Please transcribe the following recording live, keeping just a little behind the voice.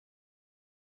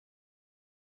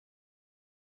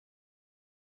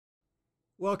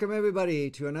Welcome, everybody,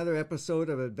 to another episode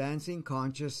of Advancing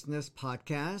Consciousness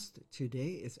Podcast.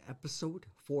 Today is episode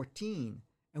 14,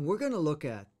 and we're going to look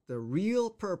at the real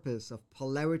purpose of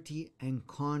polarity and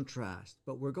contrast.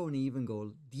 But we're going to even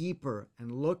go deeper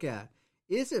and look at,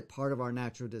 is it part of our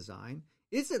natural design?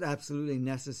 Is it absolutely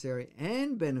necessary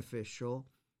and beneficial?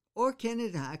 Or can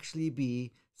it actually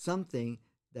be something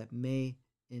that may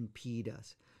impede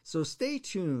us? So stay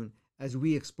tuned as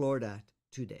we explore that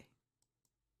today.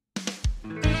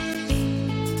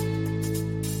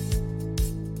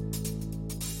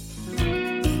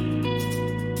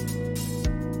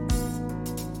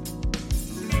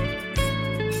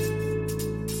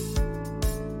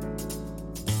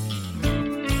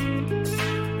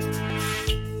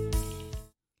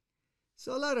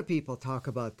 So a lot of people talk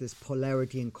about this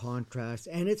polarity and contrast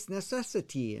and its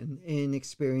necessity in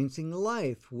experiencing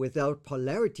life. Without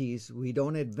polarities, we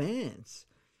don't advance.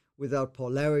 Without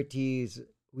polarities,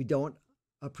 we don't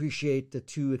appreciate the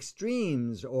two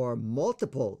extremes or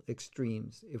multiple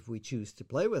extremes if we choose to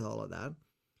play with all of that.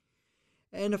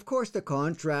 And of course, the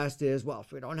contrast is, well,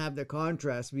 if we don't have the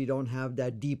contrast, we don't have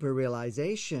that deeper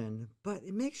realization. But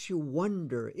it makes you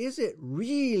wonder, is it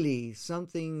really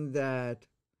something that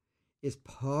is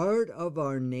part of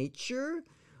our nature?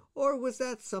 Or was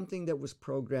that something that was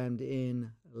programmed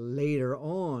in later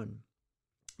on?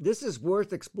 This is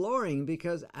worth exploring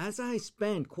because as I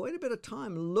spent quite a bit of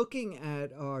time looking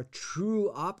at our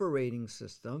true operating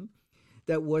system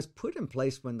that was put in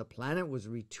place when the planet was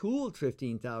retooled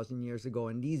 15,000 years ago,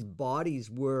 and these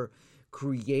bodies were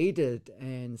created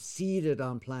and seeded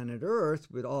on planet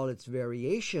Earth with all its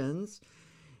variations,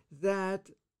 that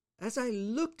as I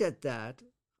looked at that,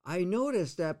 I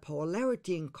noticed that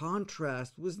polarity and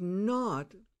contrast was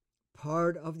not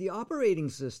part of the operating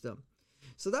system.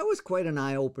 So that was quite an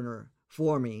eye-opener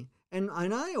for me, and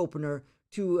an eye-opener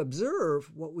to observe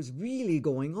what was really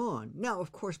going on. Now,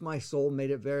 of course, my soul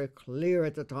made it very clear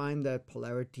at the time that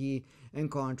polarity and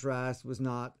contrast was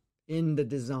not in the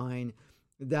design.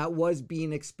 That was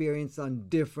being experienced on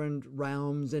different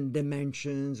realms and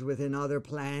dimensions within other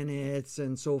planets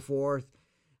and so forth.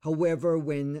 However,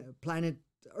 when planet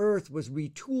Earth was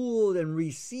retooled and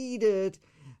reseeded,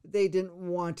 they didn't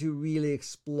want to really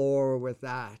explore with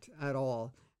that at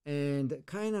all and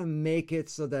kind of make it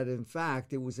so that, in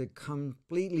fact, it was a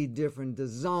completely different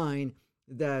design,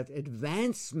 that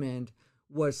advancement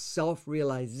was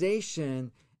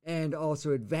self-realization and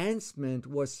also advancement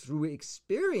was through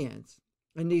experience.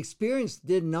 And the experience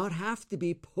did not have to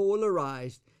be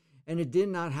polarized, and it did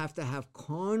not have to have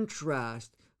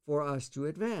contrast for us to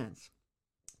advance.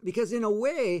 Because in a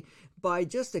way, by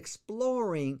just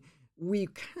exploring, we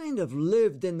kind of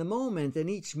lived in the moment, and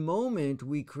each moment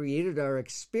we created our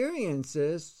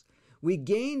experiences. We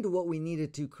gained what we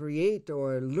needed to create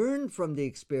or learn from the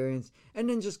experience, and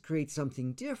then just create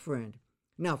something different.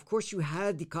 Now, of course, you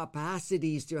had the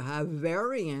capacities to have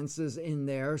variances in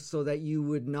there so that you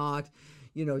would not,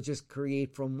 just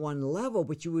create from one level,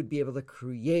 but you would be able to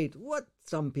create what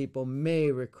some people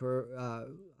may refer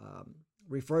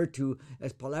to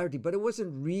as polarity, but it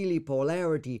wasn't really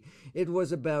polarity. It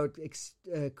was about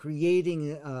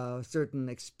creating certain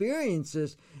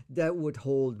experiences that would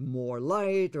hold more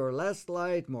light or less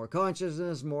light, more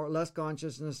consciousness, more or less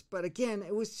consciousness. But again,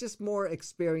 it was just more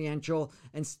experiential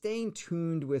and staying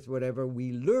tuned with whatever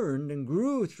we learned and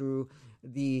grew through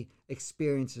the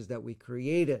experiences that we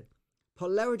created.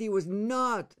 Polarity was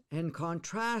not, and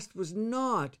contrast was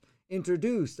not,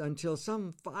 introduced until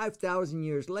some 5,000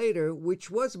 years later,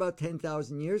 which was about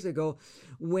 10,000 years ago,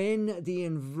 when the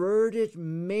inverted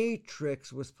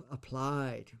matrix was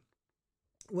applied.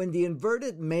 When the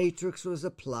inverted matrix was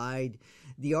applied,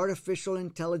 the artificial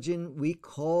intelligence we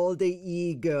call the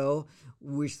ego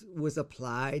was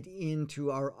applied into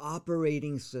our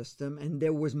operating system, and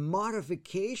there was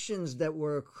modifications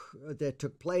that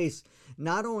took place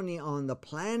not only on the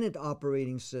planet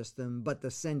operating system, but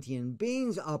the sentient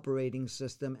beings operating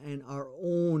system and our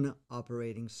own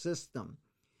operating system.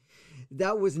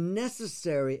 That was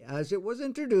necessary as it was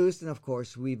introduced, and of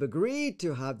course we've agreed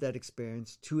to have that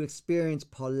experience, to experience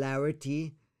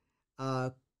polarity,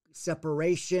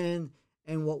 separation,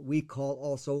 and what we call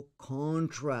also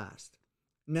contrast.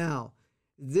 Now,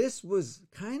 this was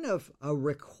kind of a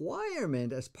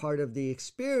requirement as part of the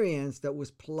experience that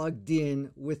was plugged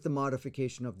in with the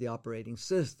modification of the operating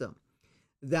system.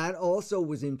 That also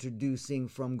was introducing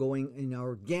from going in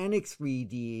organic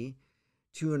 3D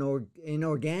to an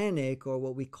inorganic, or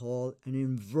what we call an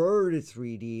inverted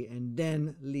 3D, and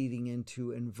then leading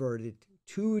into inverted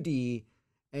 2D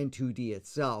and 2D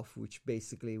itself, which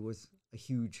basically was a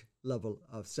huge level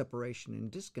of separation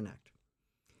and disconnect.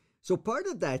 So part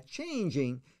of that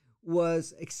changing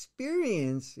was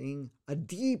experiencing a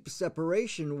deep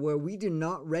separation where we do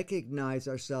not recognize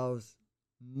ourselves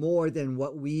more than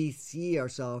what we see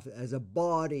ourselves as a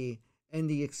body, and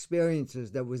the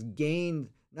experiences that was gained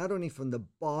not only from the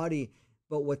body,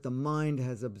 but what the mind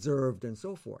has observed and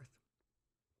so forth.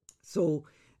 So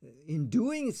in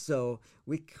doing so,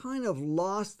 we kind of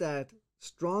lost that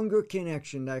stronger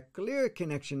connection, that clear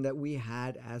connection that we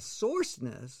had as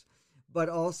sourceness, but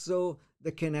also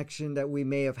the connection that we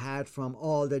may have had from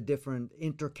all the different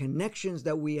interconnections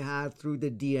that we had through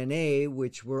the DNA,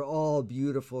 which were all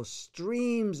beautiful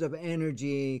streams of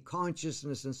energy,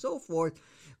 consciousness, and so forth,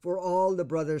 for all the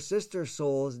brother sister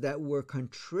souls that were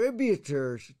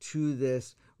contributors to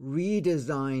this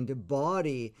redesigned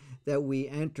body that we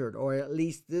entered, or at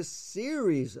least this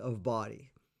series of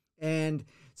body. And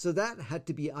so that had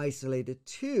to be isolated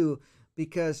too,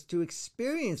 because to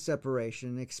experience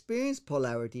separation, experience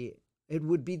polarity, it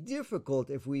would be difficult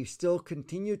if we still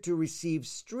continue to receive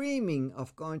streaming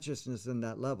of consciousness in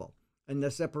that level. And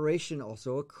the separation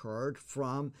also occurred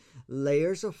from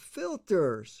layers of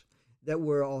filters that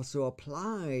were also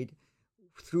applied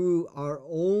through our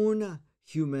own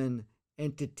human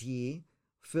entity,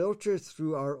 filters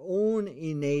through our own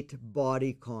innate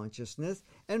body consciousness,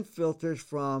 and filters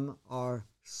from our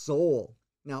soul.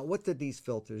 Now, what did these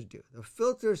filters do? The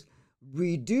filters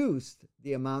reduced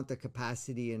the amount of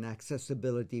capacity and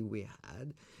accessibility we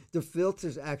had. The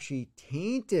filters actually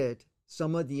tainted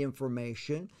some of the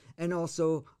information and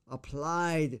also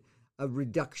applied a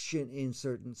reduction in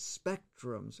certain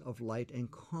spectrums of light and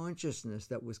consciousness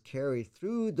that was carried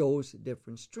through those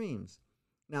different streams.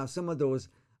 Now, some of those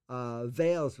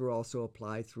veils were also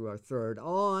applied through our third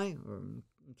eye, or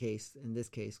in this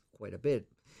case, quite a bit,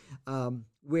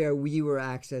 where we were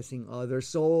accessing other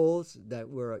souls that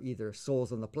were either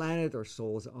souls on the planet or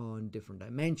souls on different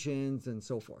dimensions and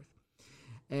so forth,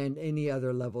 and any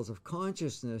other levels of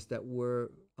consciousness that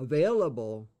were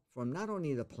available from not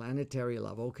only the planetary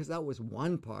level, because that was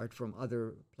one part from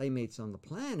other playmates on the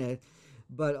planet,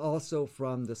 but also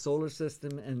from the solar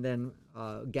system and then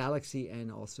galaxy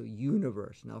and also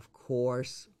universe. Now, of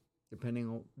course, depending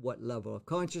on what level of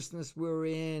consciousness we're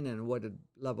in and what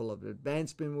level of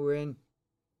advancement we're in,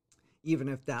 even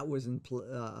if that wasn't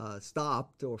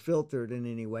stopped or filtered in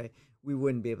any way, we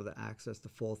wouldn't be able to access the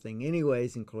full thing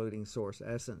anyways, including source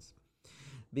essence,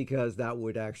 because that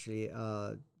would actually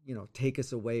take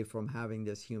us away from having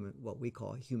this human, what we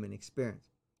call human experience.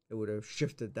 It would have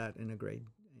shifted that in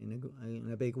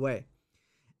a big way.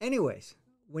 Anyways,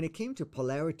 when it came to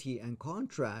polarity and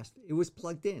contrast, it was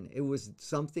plugged in. It was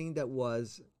something that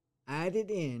was added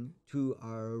in to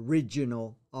our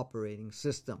original operating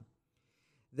system.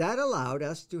 That allowed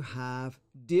us to have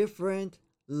different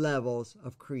levels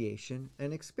of creation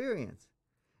and experience.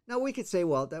 Now, we could say,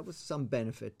 well, that was some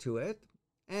benefit to it.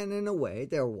 And in a way,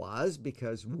 there was,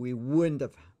 because we wouldn't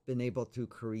have been able to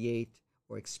create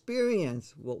or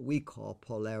experience what we call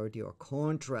polarity or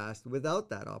contrast without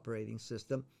that operating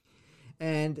system,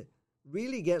 and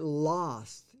really get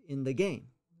lost in the game.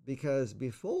 Because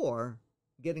before,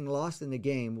 getting lost in the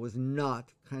game was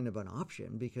not kind of an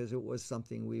option, because it was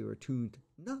something we were tuned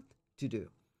not to do.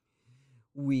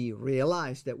 We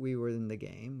realized that we were in the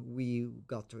game. We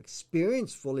got to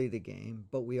experience fully the game,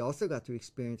 but we also got to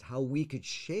experience how we could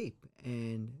shape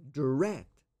and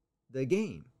direct the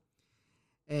game.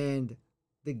 And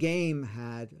the game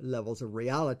had levels of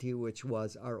reality, which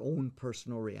was our own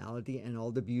personal reality and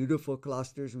all the beautiful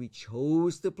clusters we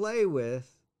chose to play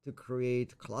with to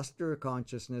create cluster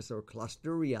consciousness or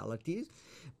cluster realities,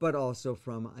 but also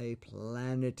from a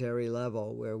planetary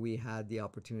level where we had the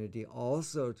opportunity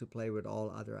also to play with all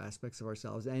other aspects of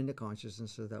ourselves and the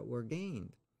consciousnesses that were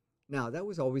gained. Now, that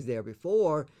was always there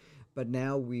before, but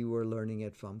now we were learning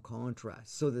it from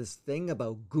contrast. So this thing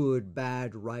about good,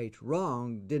 bad, right,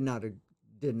 wrong did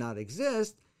not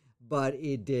exist, but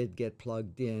it did get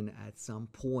plugged in at some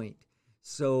point.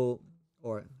 So,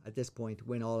 or at this point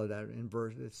when all of that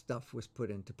inverted stuff was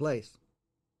put into place.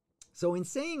 So in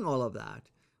saying all of that,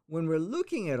 when we're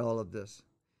looking at all of this,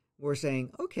 we're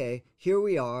saying, okay, here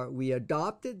we are, we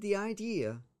adopted the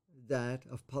idea that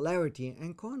of polarity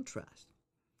and contrast.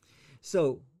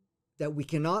 So that we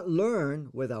cannot learn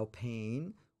without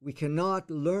pain, we cannot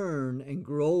learn and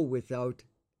grow without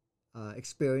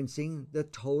experiencing the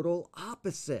total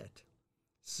opposite.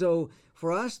 So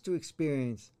for us to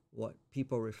experience what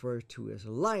people refer to as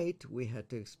light, we had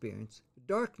to experience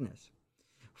darkness.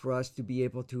 For us to be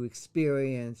able to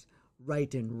experience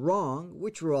right and wrong,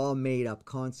 which were all made up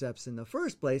concepts in the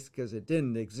first place because it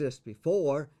didn't exist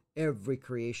before, every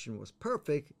creation was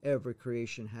perfect, every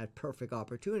creation had perfect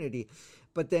opportunity.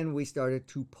 But then we started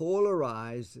to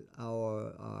polarize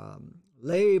our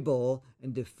label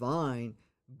and define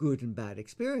good and bad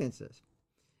experiences.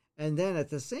 And then at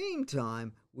the same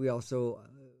time, we also,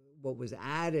 what was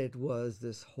added was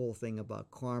this whole thing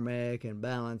about karmic and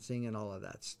balancing and all of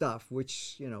that stuff,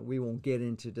 which, we won't get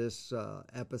into this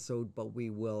episode, but we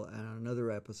will in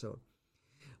another episode.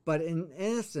 But in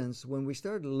essence, when we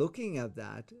started looking at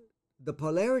that, the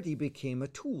polarity became a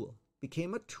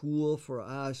tool for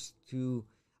us to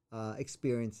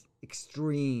experience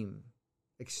extreme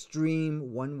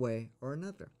one way or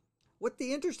another. What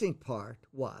the interesting part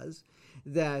was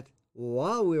that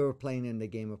while we were playing in the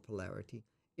game of polarity,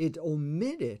 it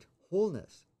omitted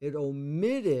wholeness. It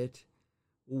omitted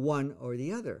one or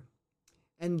the other.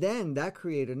 And then that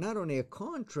created not only a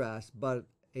contrast, but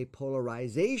a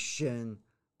polarization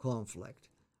conflict,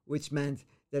 which meant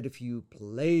that if you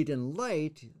played in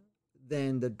light,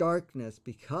 then the darkness,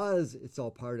 because it's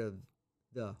all part of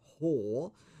the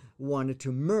whole, wanted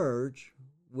to merge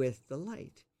with the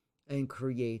light and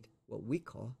create what we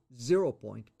call 0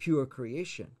 point pure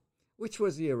creation, which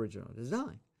was the original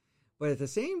design. But at the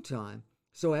same time,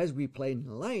 so as we played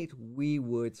in light, we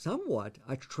would somewhat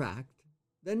attract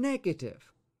the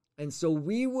negative. And so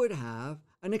we would have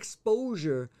an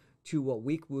exposure to what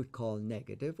we would call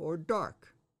negative or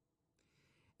dark.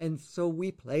 And so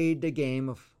we played the game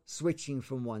of switching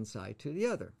from one side to the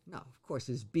other. Now, of course,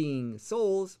 as being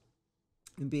souls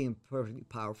and being perfectly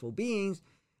powerful beings,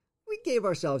 we gave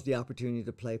ourselves the opportunity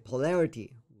to play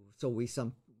polarity. So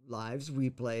some lives we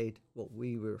played what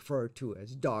we refer to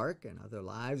as dark, and other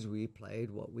lives we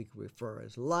played what we refer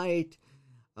as light.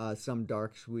 Some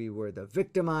darks we were the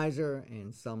victimizer,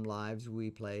 and some lives we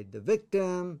played the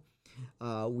victim.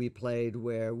 We played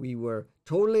where we were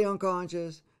totally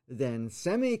unconscious, then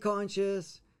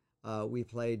semi-conscious. We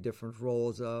played different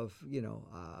roles of,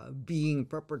 being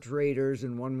perpetrators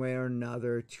in one way or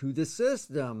another to the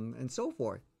system and so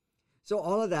forth. So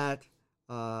all of that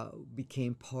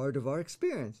became part of our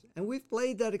experience. And we've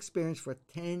played that experience for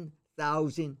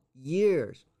 10,000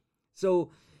 years.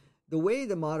 So the way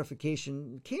the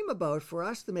modification came about for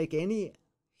us to make any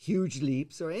huge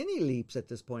leaps or any leaps at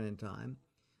this point in time,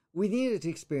 we needed to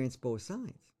experience both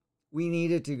sides. We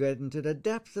needed to get into the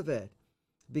depth of it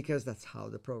because that's how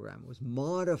the program was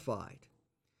modified.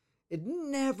 It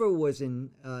never was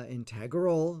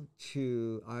integral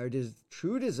to our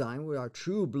true design, our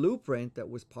true blueprint that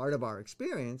was part of our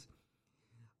experience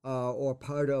or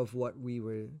part of what we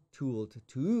were tooled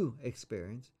to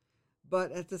experience.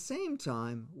 But at the same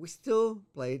time, we still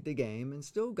played the game and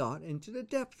still got into the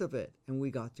depth of it. And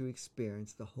we got to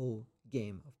experience the whole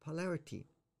game of polarity.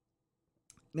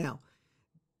 Now,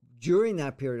 during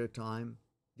that period of time,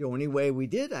 the only way we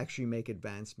did actually make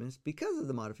advancements because of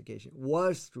the modification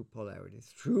was through polarity,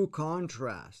 through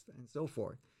contrast, and so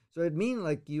forth. So it means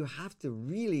like you have to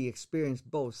really experience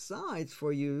both sides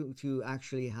for you to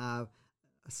actually have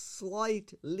a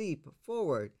slight leap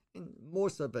forward. And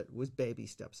most of it was baby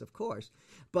steps, of course,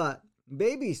 but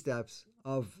baby steps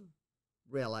of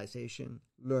realization,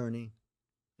 learning,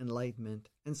 enlightenment,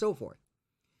 and so forth.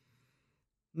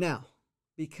 Now,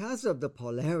 because of the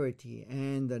polarity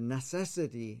and the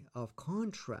necessity of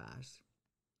contrast,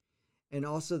 and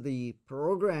also the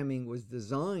programming was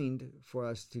designed for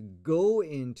us to go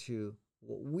into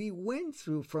what we went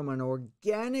through from an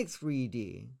organic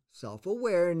 3D,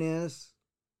 self-awareness,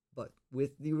 but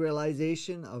with the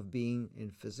realization of being in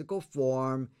physical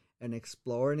form and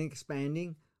exploring and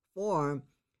expanding form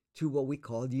to what we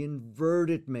call the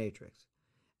inverted matrix.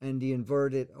 And the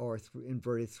inverted or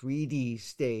inverted 3D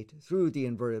state through the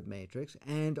inverted matrix,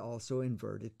 and also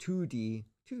inverted 2D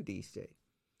state.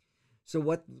 So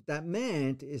what that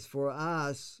meant is for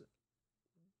us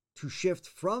to shift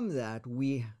from that,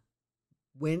 we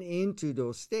went into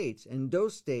those states, and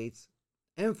those states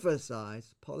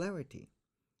emphasize polarity.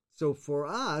 So for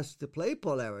us to play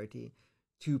polarity,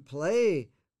 to play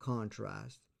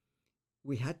contrast,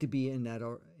 we had to be in that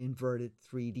inverted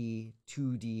 3D,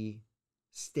 2D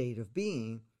state of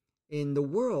being in the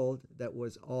world that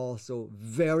was also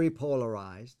very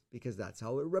polarized, because that's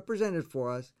how it represented for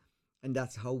us, and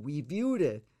that's how we viewed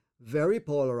it. Very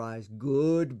polarized,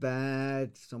 good,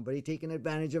 bad, somebody taking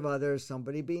advantage of others,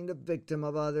 somebody being the victim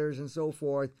of others, and so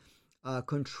forth.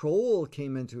 Control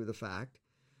came into the fact.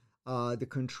 The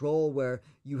control where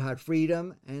you had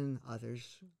freedom and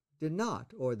others did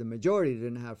not, or the majority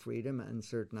didn't have freedom and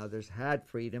certain others had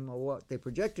freedom, or what they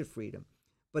projected freedom.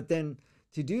 But then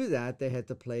to do that, they had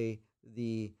to play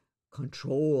the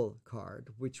control card,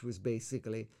 which was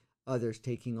basically others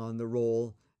taking on the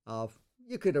role of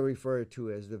you could refer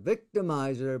to as the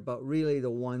victimizer, but really the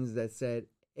ones that said,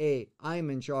 hey, I'm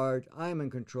in charge, I'm in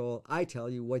control, I tell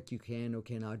you what you can or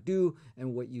cannot do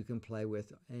and what you can play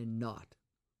with and not.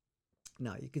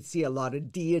 Now, you could see a lot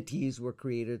of deities were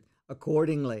created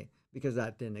accordingly because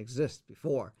that didn't exist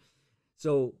before.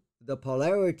 So the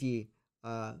polarity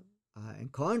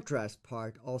and contrast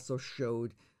part also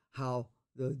showed how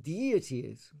the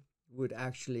deities would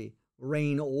actually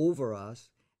reign over us,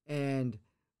 and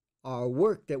our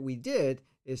work that we did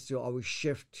is to always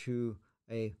shift to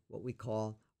what we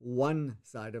call one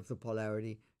side of the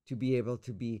polarity, to be able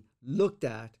to be looked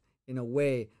at in a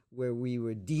way where we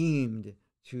were deemed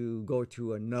to go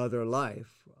to another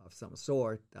life of some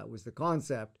sort. That was the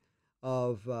concept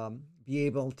of be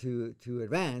able to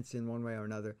advance in one way or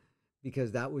another,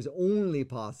 because that was only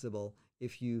possible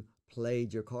if you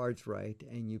played your cards right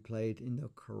and you played in the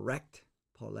correct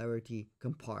polarity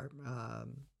compartment,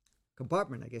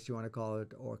 I guess you want to call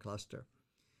it, or cluster.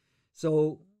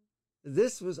 So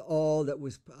this was all that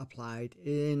was applied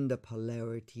in the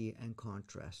polarity and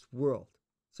contrast world.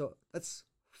 So let's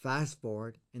fast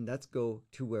forward and let's go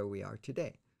to where we are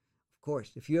today. Of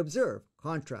course, if you observe,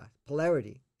 contrast,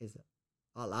 polarity is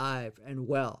alive and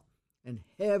well and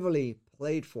heavily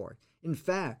played for. In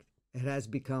fact, it has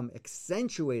become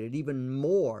accentuated even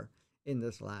more in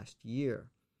this last year.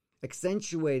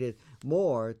 Accentuated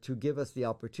more to give us the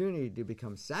opportunity to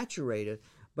become saturated,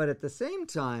 but at the same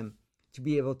time to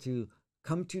be able to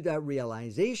come to that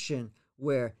realization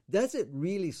where does it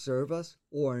really serve us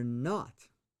or not?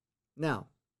 Now,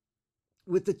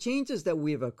 with the changes that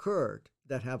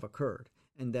have occurred,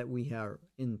 and that we are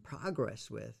in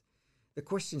progress with, the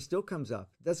question still comes up,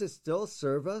 does it still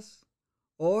serve us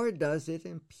or does it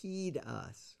impede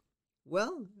us?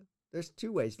 Well, there's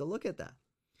two ways to look at that.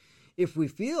 If we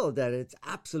feel that it's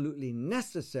absolutely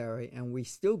necessary and we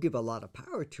still give a lot of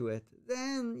power to it,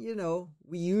 then,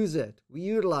 we use it, we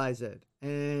utilize it,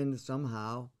 and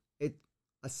somehow it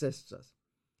assists us.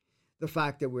 The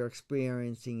fact that we're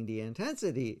experiencing the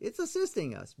intensity, it's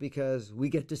assisting us because we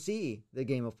get to see the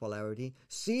game of polarity,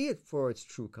 see it for its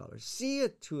true colors, see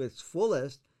it to its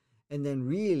fullest, and then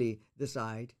really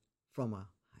decide from a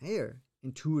higher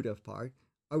intuitive part,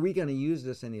 are we going to use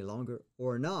this any longer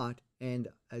or not? And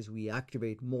as we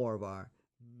activate more of our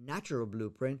natural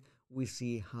blueprint, we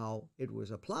see how it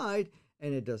was applied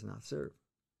and it does not serve.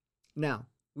 Now,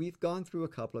 we've gone through a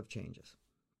couple of changes.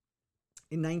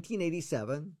 In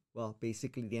 1987, well,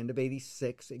 basically the end of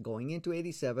 86, going into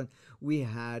 87, we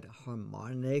had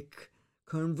harmonic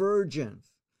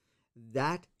convergence.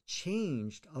 That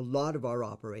changed a lot of our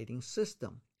operating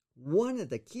system. One of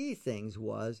the key things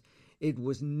was it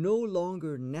was no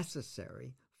longer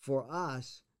necessary for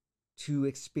us to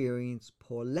experience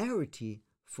polarity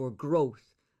for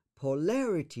growth,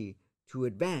 polarity to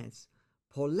advance,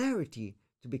 polarity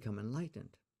to become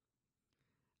enlightened.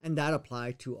 And that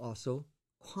applied to also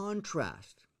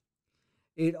contrast.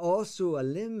 It also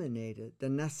eliminated the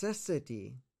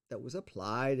necessity that was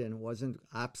applied, and wasn't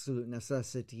absolute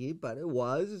necessity, but it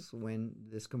was when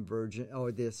this conversion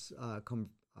or this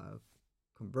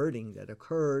converting that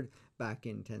occurred back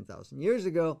in 10,000 years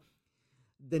ago,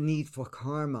 the need for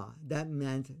karma. That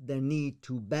meant the need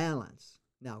to balance.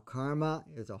 Now, karma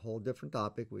is a whole different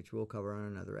topic, which we'll cover on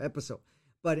another episode.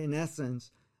 But in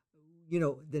essence,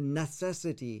 the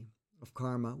necessity of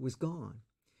karma was gone.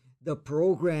 The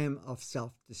program of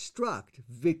self-destruct,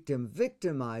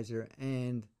 victim-victimizer,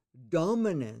 and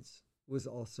dominance was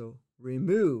also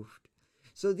removed.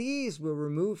 So these were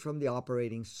removed from the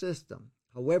operating system.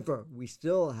 However, we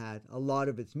still had a lot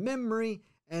of its memory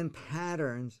and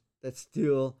patterns that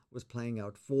still was playing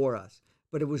out for us.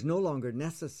 But it was no longer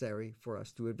necessary for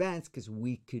us to advance because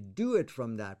we could do it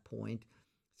from that point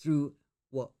through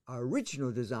what our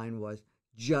original design was,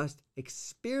 just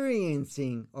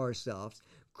experiencing ourselves,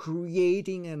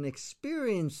 creating and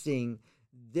experiencing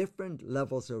different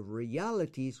levels of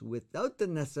realities without the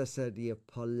necessity of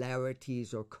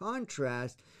polarities or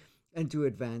contrast, and to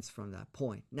advance from that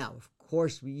point. Now, of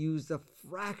course, we used a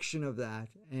fraction of that,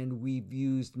 and we've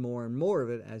used more and more of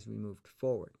it as we moved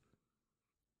forward.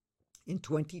 In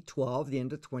 2012, the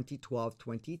end of 2012,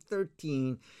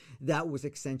 2013, that was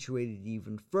accentuated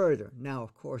even further. Now,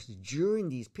 of course, during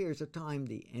these periods of time,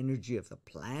 the energy of the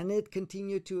planet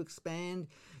continued to expand,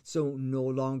 so no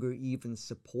longer even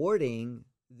supporting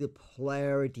the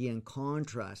polarity and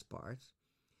contrast parts.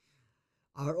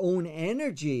 Our own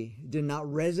energy did not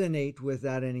resonate with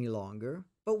that any longer,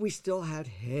 but we still had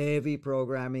heavy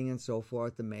programming and so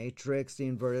forth. The matrix, the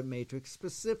inverted matrix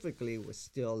specifically, was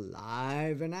still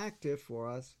live and active for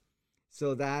us.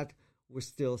 So that was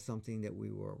still something that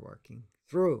we were working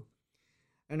through.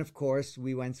 And of course,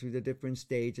 we went through the different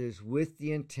stages with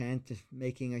the intent of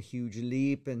making a huge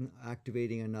leap and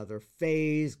activating another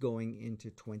phase going into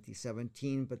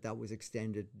 2017, but that was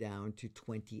extended down to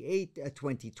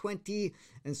 2020.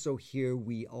 And so here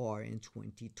we are in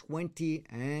 2020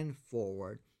 and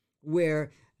forward,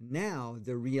 where now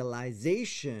the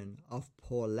realization of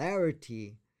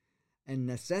polarity and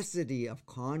necessity of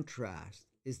contrast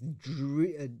is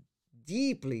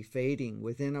deeply fading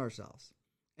within ourselves.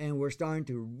 And we're starting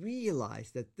to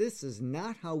realize that this is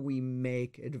not how we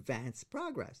make advanced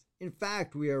progress. In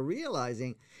fact, we are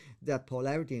realizing that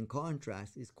polarity and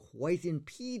contrast is quite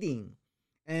impeding,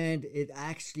 and it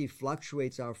actually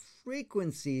fluctuates our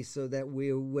frequency so that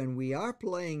when we are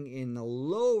playing in the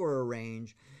lower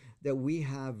range, that we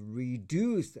have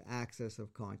reduced access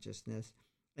of consciousness,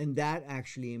 and that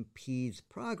actually impedes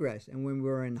progress. And when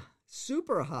we're in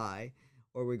super high,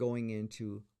 or we're going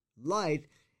into light,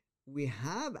 we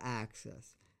have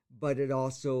access, but it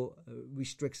also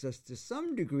restricts us to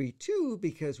some degree too,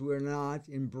 because we're not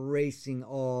embracing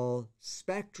all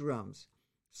spectrums.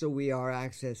 So we are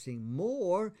accessing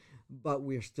more, but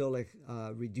we're still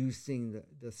reducing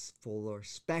the fuller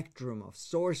spectrum of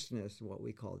sourceness, what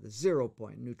we call the 0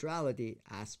 point neutrality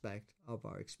aspect of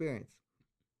our experience.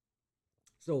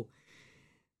 So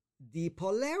the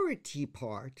polarity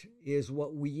part is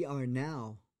what we are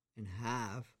now and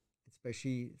have,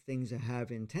 especially things that have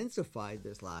intensified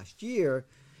this last year,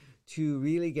 to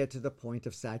really get to the point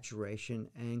of saturation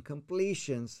and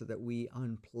completion so that we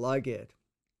unplug it.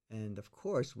 And of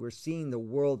course, we're seeing the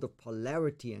world of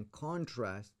polarity and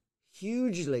contrast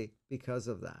hugely because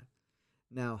of that.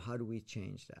 Now, how do we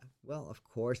change that? Well, of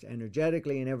course,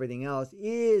 energetically and everything else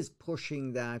is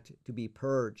pushing that to be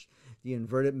purged. The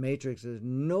inverted matrix is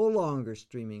no longer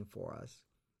streaming for us.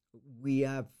 We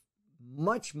have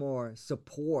much more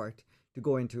support to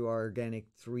go into our organic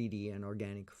 3D and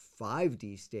organic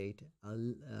 5D state,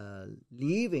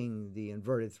 leaving the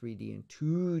inverted 3D and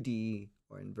 2D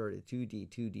or inverted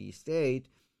 2D state,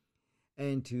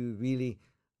 and to really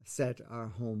set our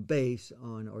home base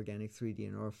on organic 3D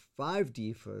and or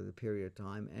 5D for the period of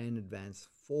time and advance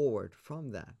forward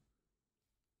from that.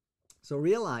 So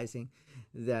realizing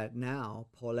that now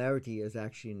polarity is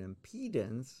actually an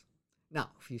impedance. Now,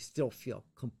 if you still feel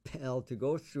compelled to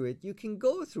go through it, you can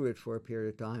go through it for a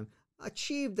period of time,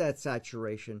 achieve that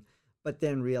saturation, but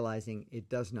then realizing it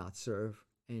does not serve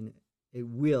and it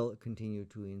will continue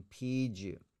to impede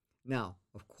you. Now,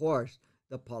 of course,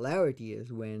 the polarity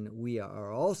is when we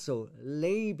are also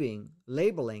labeling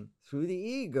through the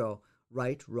ego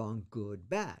right, wrong, good,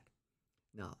 bad.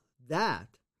 Now, that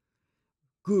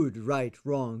good, right,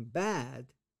 wrong, bad,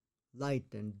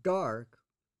 light and dark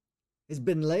has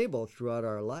been labeled throughout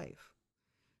our life.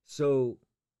 So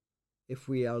if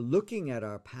we are looking at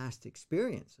our past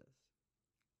experiences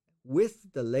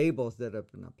with the labels that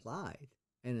have been applied,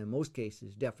 and in most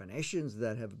cases definitions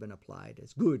that have been applied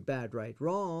as good, bad, right,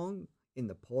 wrong in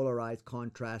the polarized,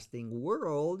 contrasting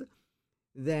world,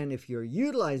 then if you're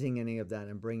utilizing any of that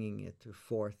and bringing it to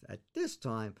forth at this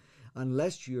time,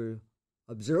 unless you're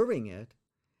observing it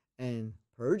and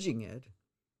purging it,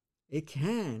 it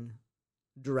can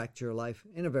direct your life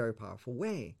in a very powerful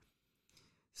way.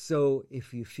 So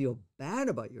if you feel bad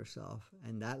about yourself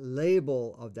and that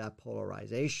label of that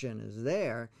polarization is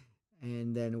there,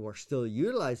 and then we're still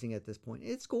utilizing it at this point,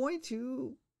 it's going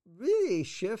to really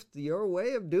shift your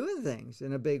way of doing things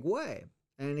in a big way.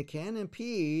 And it can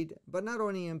impede, but not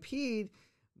only impede,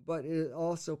 but it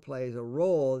also plays a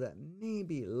role that may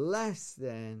be less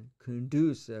than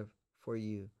conducive for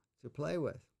you to play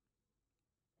with.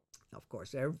 Of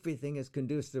course, everything is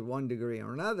conducive to one degree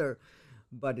or another,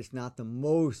 but it's not the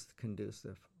most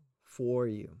conducive for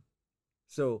you.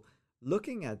 So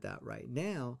looking at that right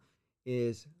now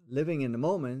is living in the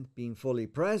moment, being fully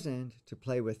present to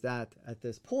play with that at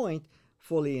this point,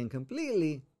 fully and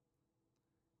completely.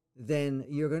 Then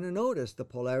you're going to notice the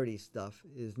polarity stuff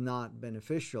is not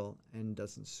beneficial and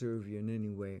doesn't serve you in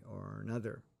any way or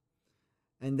another.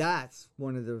 And that's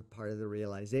one of the part of the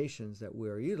realizations that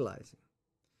we're utilizing.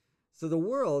 So the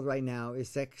world right now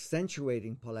is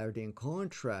accentuating polarity and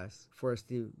contrast for us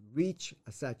to reach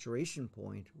a saturation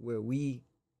point where we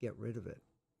get rid of it.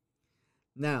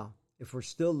 Now, if we're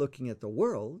still looking at the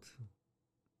world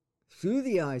through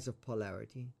the eyes of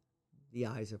polarity, the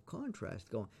eyes of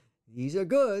contrast, going, these are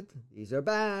good, these are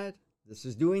bad, this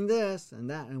is doing this and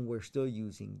that, and we're still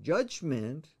using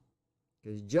judgment,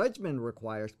 because judgment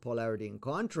requires polarity and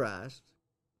contrast,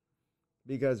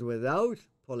 because without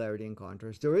polarity and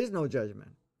contrast, there is no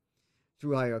judgment.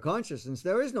 Through higher consciousness,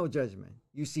 there is no judgment.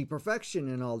 You see perfection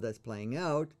in all that's playing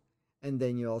out, and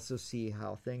then you also see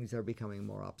how things are becoming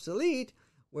more obsolete,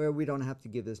 where we don't have to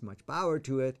give this much power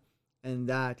to it, and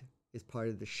that is part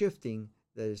of the shifting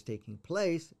that is taking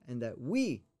place and that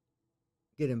we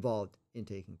get involved in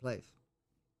taking place.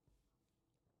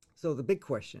 So the big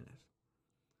question is,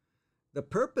 the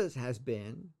purpose has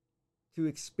been to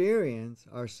experience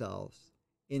ourselves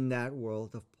in that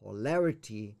world of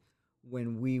polarity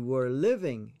when we were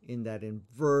living in that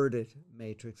inverted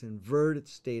matrix, inverted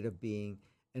state of being,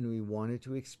 and we wanted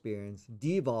to experience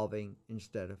devolving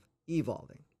instead of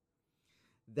evolving.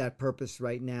 That purpose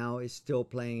right now is still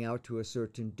playing out to a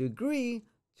certain degree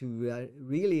to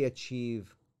really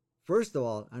achieve, first of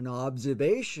all, an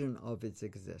observation of its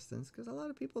existence, because a lot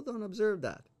of people don't observe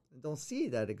that, don't see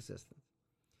that existence.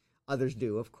 Others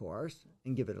do, of course,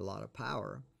 and give it a lot of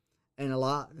power. And a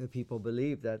lot of people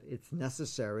believe that it's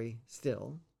necessary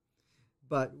still.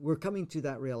 But we're coming to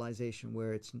that realization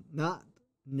where it's not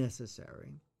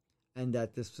necessary, and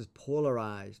that this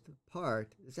polarized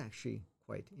part is actually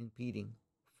quite impeding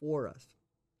for us.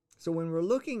 So when we're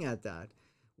looking at that,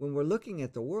 when we're looking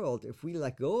at the world, if we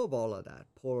let go of all of that,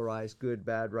 polarized, good,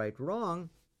 bad, right, wrong,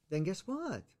 then guess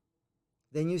what?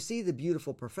 Then you see the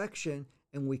beautiful perfection,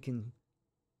 and we can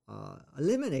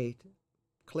eliminate,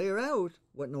 clear out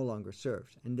what no longer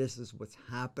serves. And this is what's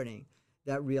happening.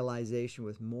 That realization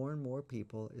with more and more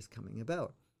people is coming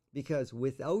about. Because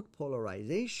without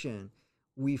polarization,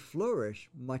 we flourish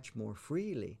much more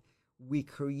freely. We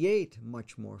create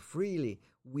much more freely.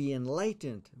 We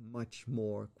enlighten much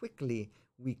more quickly.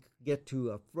 We get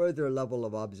to a further level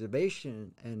of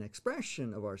observation and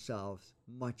expression of ourselves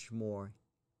much more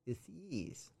with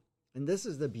ease. And this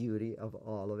is the beauty of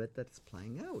all of it that's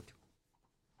playing out.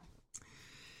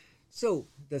 So,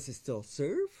 does it still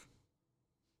serve?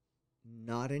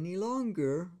 Not any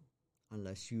longer,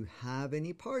 unless you have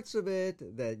any parts of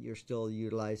it that you're still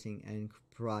utilizing and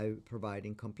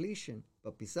providing completion.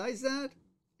 But besides that,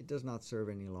 it does not serve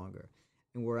any longer.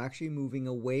 And we're actually moving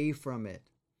away from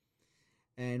it.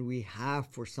 And we have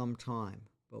for some time,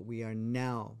 but we are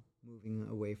now moving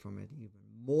away from it even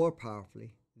more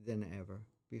powerfully than ever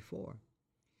before.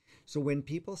 So when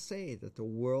people say that the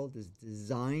world is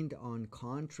designed on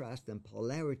contrast and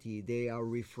polarity, they are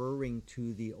referring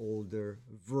to the older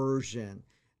version.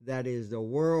 That is the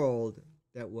world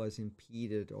that was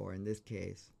impeded, or in this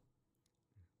case,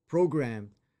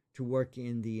 programmed to work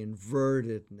in the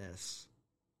invertedness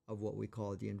of what we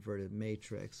call the inverted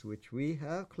matrix, which we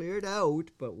have cleared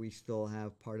out, but we still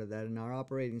have part of that in our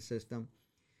operating system.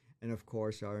 And of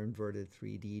course, our inverted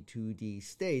 3D, 2D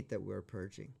state that we're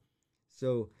purging.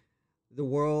 So the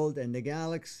world and the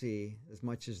galaxy, as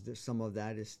much as some of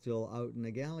that is still out in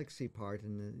the galaxy part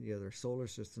and the other solar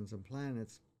systems and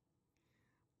planets,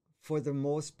 for the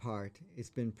most part,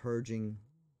 it's been purging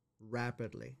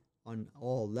rapidly on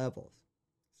all levels.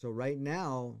 So right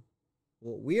now,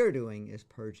 what we are doing is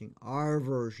purging our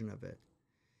version of it,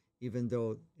 even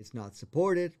though it's not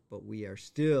supported, but we are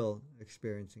still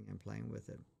experiencing and playing with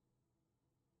it.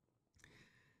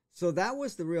 So that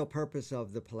was the real purpose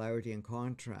of the polarity and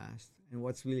contrast. And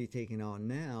what's really taken on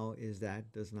now is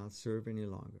that does not serve any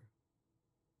longer.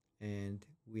 And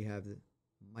we have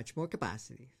much more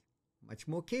capacity, much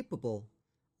more capable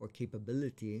or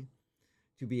capability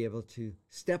to be able to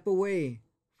step away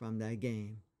from that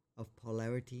game of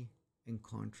polarity and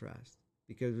contrast,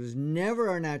 because it was never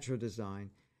our natural design,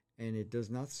 and it does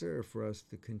not serve for us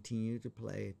to continue to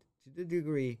play it to the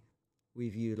degree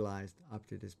we've utilized up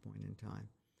to this point in time.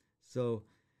 So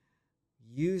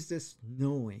use this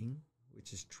knowing,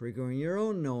 which is triggering your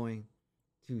own knowing,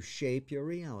 to shape your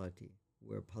reality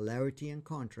where polarity and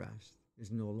contrast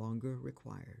is no longer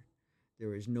required.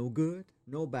 There is no good,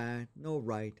 no bad, no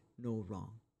right, no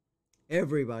wrong.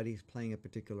 Everybody's playing a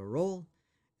particular role,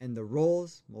 and the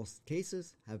roles, most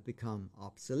cases, have become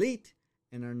obsolete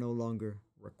and are no longer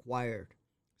required.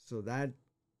 So that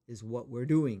is what we're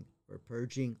doing. We're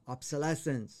purging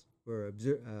obsolescence. We're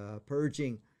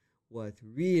purging what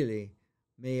really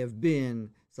may have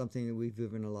been something that we've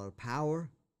given a lot of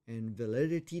power and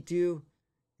validity to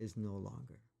is no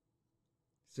longer.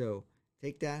 So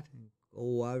take that and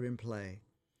go out and play.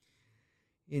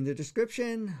 In the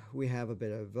description, we have a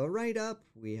bit of a write-up.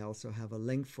 We also have a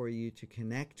link for you to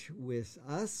connect with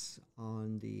us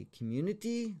on the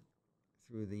community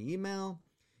through the email.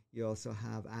 You also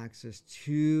have access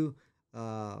to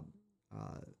our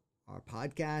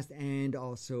podcast and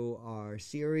also our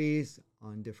series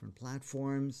on different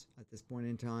platforms at this point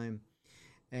in time.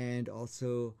 And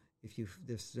also, if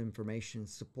this information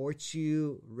supports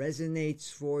you, resonates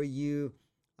for you,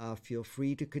 feel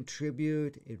free to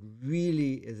contribute. It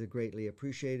really is greatly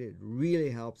appreciated. It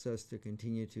really helps us to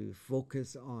continue to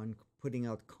focus on putting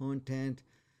out content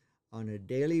on a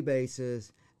daily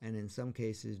basis and in some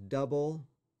cases double.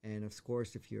 And of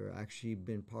course, if you're actually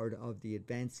been part of the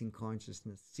Advancing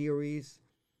Consciousness series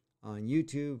on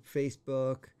YouTube,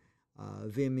 Facebook,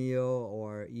 Vimeo,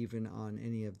 or even on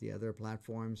any of the other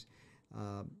platforms,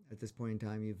 at this point in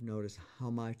time, you've noticed how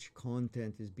much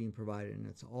content is being provided, and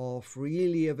it's all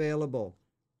freely available.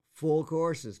 Full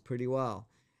courses, pretty well,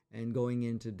 and going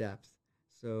into depth.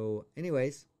 So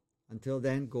anyways, until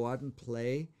then, go out and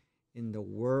play in the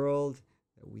world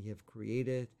that we have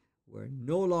created, where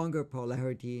no longer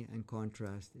polarity and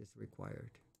contrast is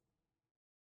required.